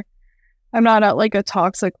sure I'm not at like a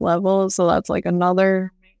toxic level. So that's like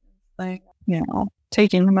another thing,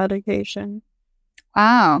 taking the medication.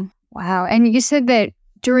 Wow. And you said that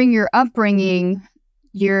during your upbringing,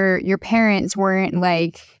 your parents weren't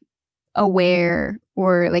like aware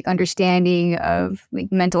or like understanding of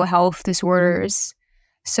like mental health disorders.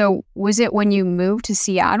 So was it when you moved to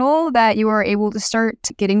Seattle that you were able to start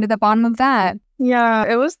getting to the bottom of that? Yeah,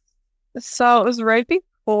 it was right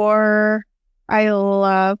before I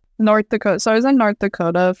left North Dakota. So I was in North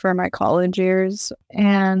Dakota for my college years,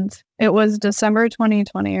 and it was December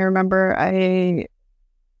 2020. I remember and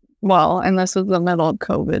this was the middle of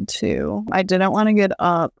COVID too. I didn't want to get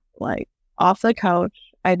up like off the couch.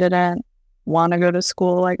 I didn't want to go to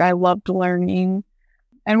school. Like, I loved learning.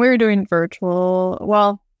 And we were doing virtual.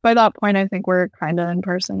 Well, by that point, I think we're kind of in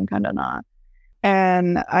person, kind of not.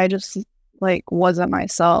 And I just like wasn't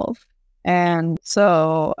myself. And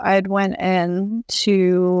so I'd went in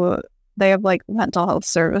they have like mental health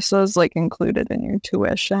services like included in your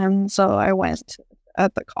tuition. So I went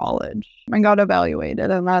at the college and got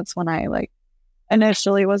evaluated. And that's when I like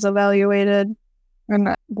initially was evaluated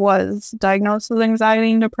and was diagnosed with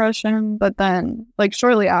anxiety and depression. But then like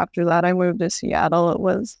shortly after that, I moved to Seattle. It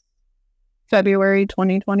was February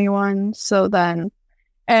 2021. So then,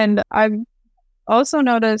 and I've also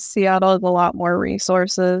noticed Seattle has a lot more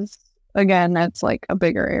resources. Again, it's like a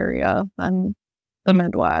bigger area than the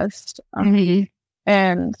Midwest.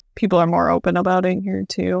 And people are more open about it here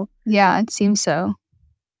too. Yeah, it seems so.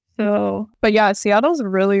 But yeah, Seattle's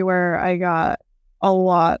really where I got a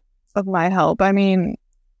lot of my help. I mean,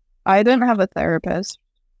 I didn't have a therapist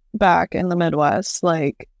back in the Midwest.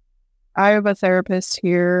 Like, I have a therapist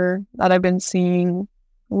here that I've been seeing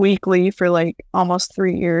weekly for like almost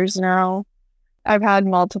 3 years now. I've had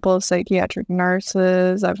multiple psychiatric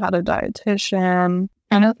nurses. I've had a dietitian.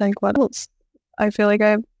 I don't think what else. I feel like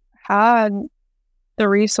I've had the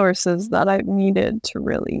resources that I've needed to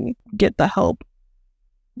really get the help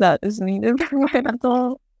that is needed for my mental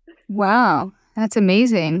health. Wow, that's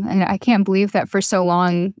amazing. And I can't believe that for so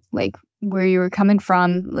long, like where you were coming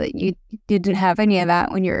from, like, you didn't have any of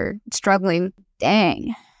that when you're struggling.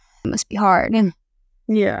 Dang, it must be hard.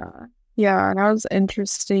 Yeah. Yeah. And that was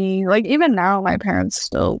interesting. Like, even now, my parents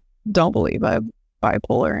still don't believe I have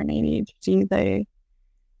bipolar and ADHD.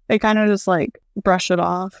 They kind of just like brush it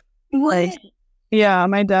off. What? Yeah,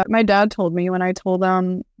 my dad told me when I told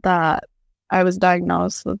them that I was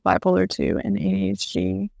diagnosed with bipolar 2 and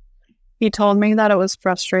ADHD. He told me that it was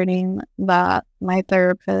frustrating that my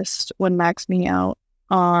therapist would max me out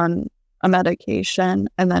on a medication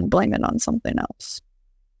and then blame it on something else.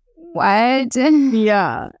 What?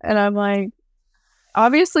 Yeah, and I'm like,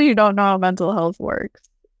 obviously you don't know how mental health works.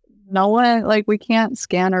 No one, like, we can't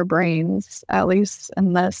scan our brains, at least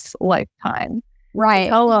in this lifetime. Right.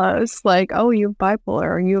 Tell us, like, oh, you have bipolar,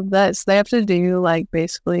 or you have this. They have to do, like,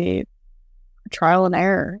 basically trial and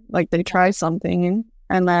error. Like, they try something,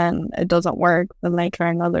 and then it doesn't work, then they try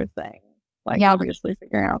another thing. Like, Yeah. obviously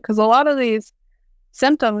figuring out. Because a lot of these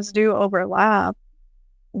symptoms do overlap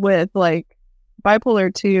with, like,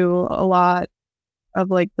 bipolar 2, a lot of,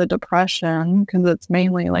 like, the depression, because it's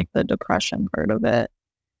mainly, like, the depression part of it,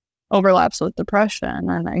 overlaps with depression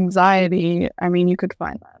and anxiety. I mean, you could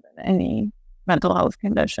find that in any mental health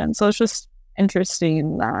condition. So it's just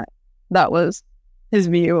interesting that that was his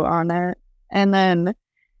view on it. And then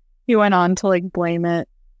he went on to like blame it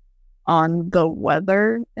on the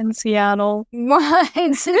weather in Seattle. What?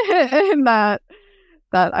 And that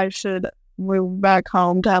I should move back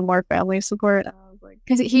home to have more family support. And I was like,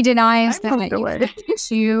 Because he denies I that moved you away. had an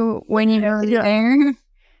issue when you were Yeah. there.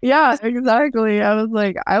 Yeah, exactly. I was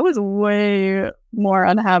like, I was way more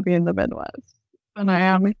unhappy in the Midwest than I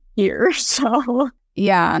am here. So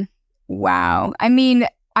Yeah. Wow. I mean,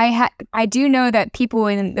 I do know that people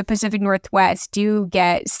in the Pacific Northwest do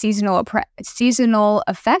get seasonal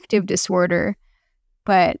affective disorder,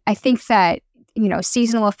 but I think that, you know,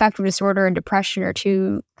 seasonal affective disorder and depression are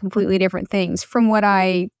two completely different things from what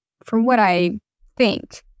I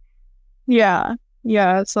think. yeah.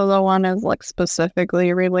 So the one is like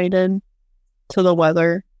specifically related to the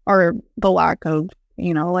weather or the lack of,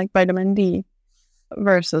 you know, like vitamin D,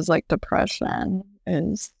 versus like depression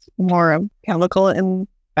is more of chemical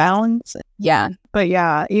imbalance. Yeah. But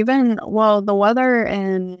yeah, the weather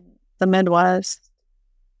in the Midwest,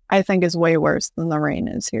 I think, is way worse than the rain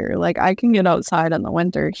is here. Like, I can get outside in the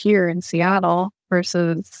winter here in Seattle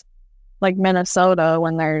versus like Minnesota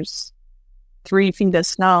when there's 3 feet of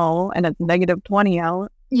snow and it's -20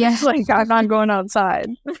 out. Yes. Like, I'm not going outside.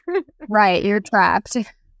 Right. You're trapped.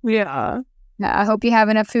 Yeah. I hope you have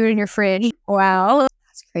enough food in your fridge. Wow.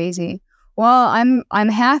 That's crazy. Well, I'm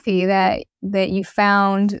happy that you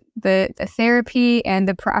found the therapy and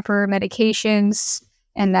the proper medications,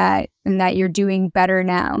 and that you're doing better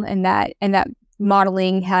now, and that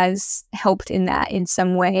modeling has helped in that in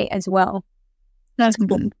some way as well. That's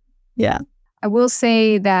cool. Yeah. I will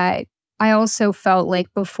say that I also felt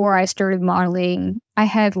like before I started modeling, I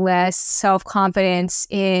had less self-confidence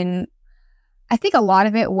in, I think a lot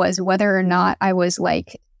of it was whether or not I was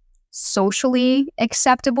like socially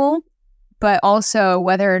acceptable, but also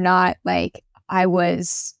whether or not like I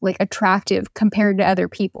was like attractive compared to other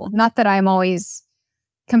people. Not that I'm always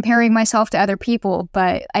comparing myself to other people,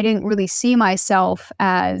 but I didn't really see myself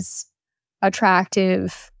as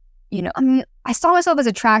attractive. You know, I mean, I saw myself as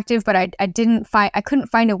attractive, but I couldn't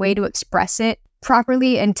find a way to express it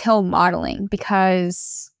properly until modeling,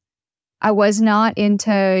 because I was not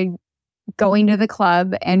into going to the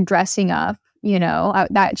club and dressing up. You know,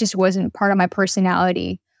 that just wasn't part of my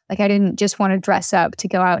personality. Like, I didn't just want to dress up to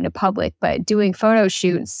go out into public, but doing photo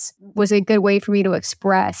shoots was a good way for me to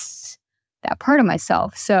express that part of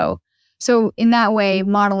myself. So in that way,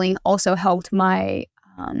 modeling also helped my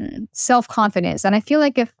self-confidence. And I feel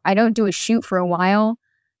like if I don't do a shoot for a while,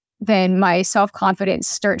 then my self-confidence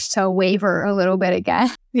starts to waver a little bit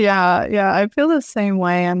again. Yeah. I feel the same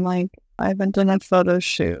way. I'm like, I haven't done a photo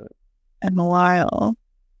shoot in a while.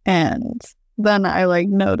 And then I like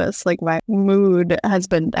notice like my mood has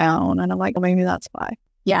been down, and I'm like, well, maybe that's why.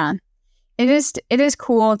 Yeah. It is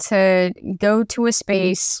cool to go to a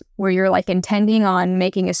space where you're like intending on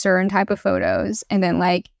making a certain type of photos, and then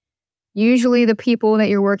like usually the people that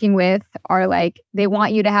you're working with are like, they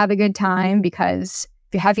want you to have a good time, because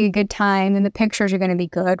if you're having a good time, then the pictures are going to be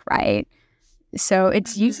good, right? So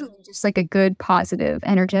it's usually just like a good, positive,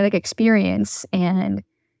 energetic experience. And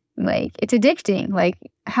like, it's addicting. Like,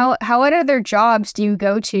 how what other jobs do you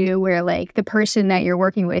go to where like the person that you're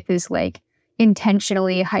working with is like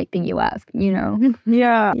intentionally hyping you up, you know?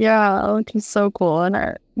 Yeah, which is so cool. And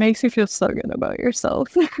it makes you feel so good about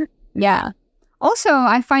yourself. Yeah. Also,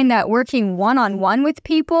 I find that working one-on-one with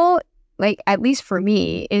people, like at least for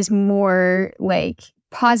me, is more like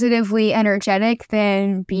positively energetic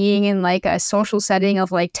than being in like a social setting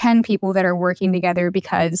of like 10 people that are working together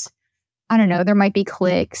because, I don't know, there might be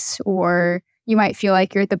cliques or you might feel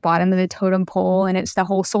like you're at the bottom of the totem pole and it's the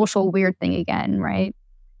whole social weird thing again, right?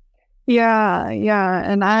 Yeah.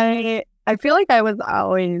 And I feel like I was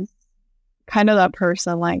always kind of that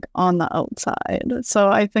person like on the outside. So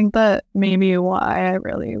I think that maybe why I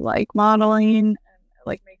really like modeling and it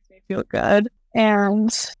like makes me feel good.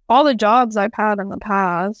 And all the jobs I've had in the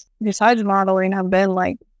past, besides modeling, have been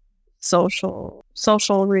like social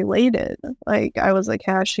related. Like I was a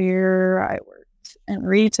cashier, I worked in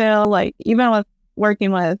retail, like even with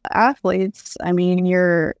working with athletes, I mean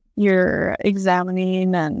you're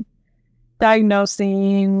examining and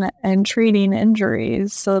diagnosing and treating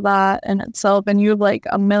injuries. So that in itself, and you have like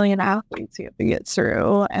a million athletes you have to get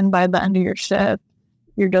through. And by the end of your shift,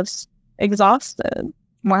 you're just exhausted.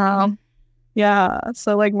 Wow. Yeah.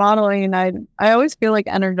 So like modeling, I always feel like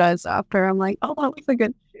energized after. I'm like, oh, that was a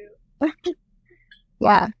good shoot.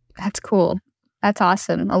 Yeah, that's cool. That's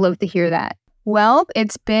awesome. I love to hear that. Well,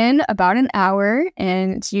 it's been about an hour,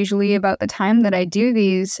 and it's usually about the time that I do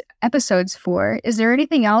these episodes for. Is there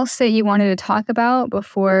anything else that you wanted to talk about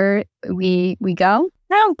before we go?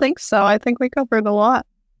 I don't think so. I think we covered a lot.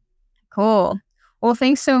 Cool. Well,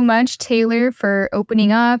 thanks so much, Taylor, for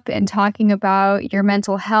opening up and talking about your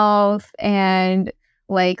mental health and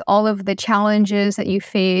like all of the challenges that you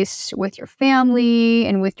faced with your family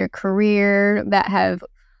and with your career that have,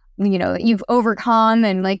 you know, you've overcome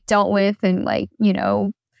and like dealt with and like, you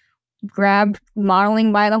know, grabbed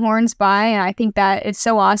modeling by the horns by. And I think that it's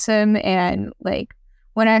so awesome. And like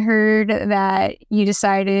when I heard that you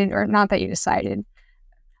decided, or not that you decided,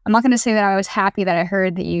 I'm not going to say that I was happy that I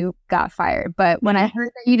heard that you got fired, but when I heard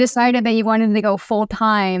that you decided that you wanted to go full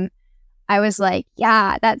time, I was like,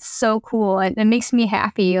 yeah, that's so cool. And it makes me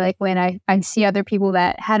happy. Like when I see other people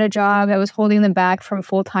that had a job that was holding them back from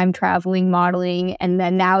full-time traveling, modeling, and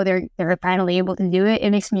then now they're finally able to do it. It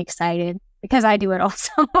makes me excited because I do it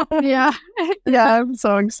also. Yeah. Yeah. I'm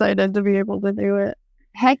so excited to be able to do it.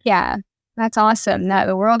 Heck yeah. That's awesome. That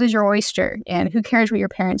the world is your oyster and who cares what your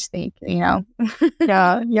parents think, you know?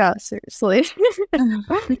 Yeah, seriously.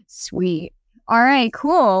 Sweet. All right,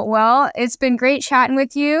 cool. Well, it's been great chatting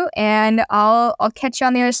with you, and I'll catch you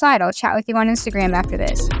on the other side. I'll chat with you on Instagram after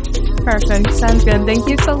this. Perfect. Sounds good. Thank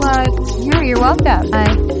you so much. You're welcome.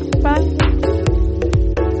 Bye. Bye.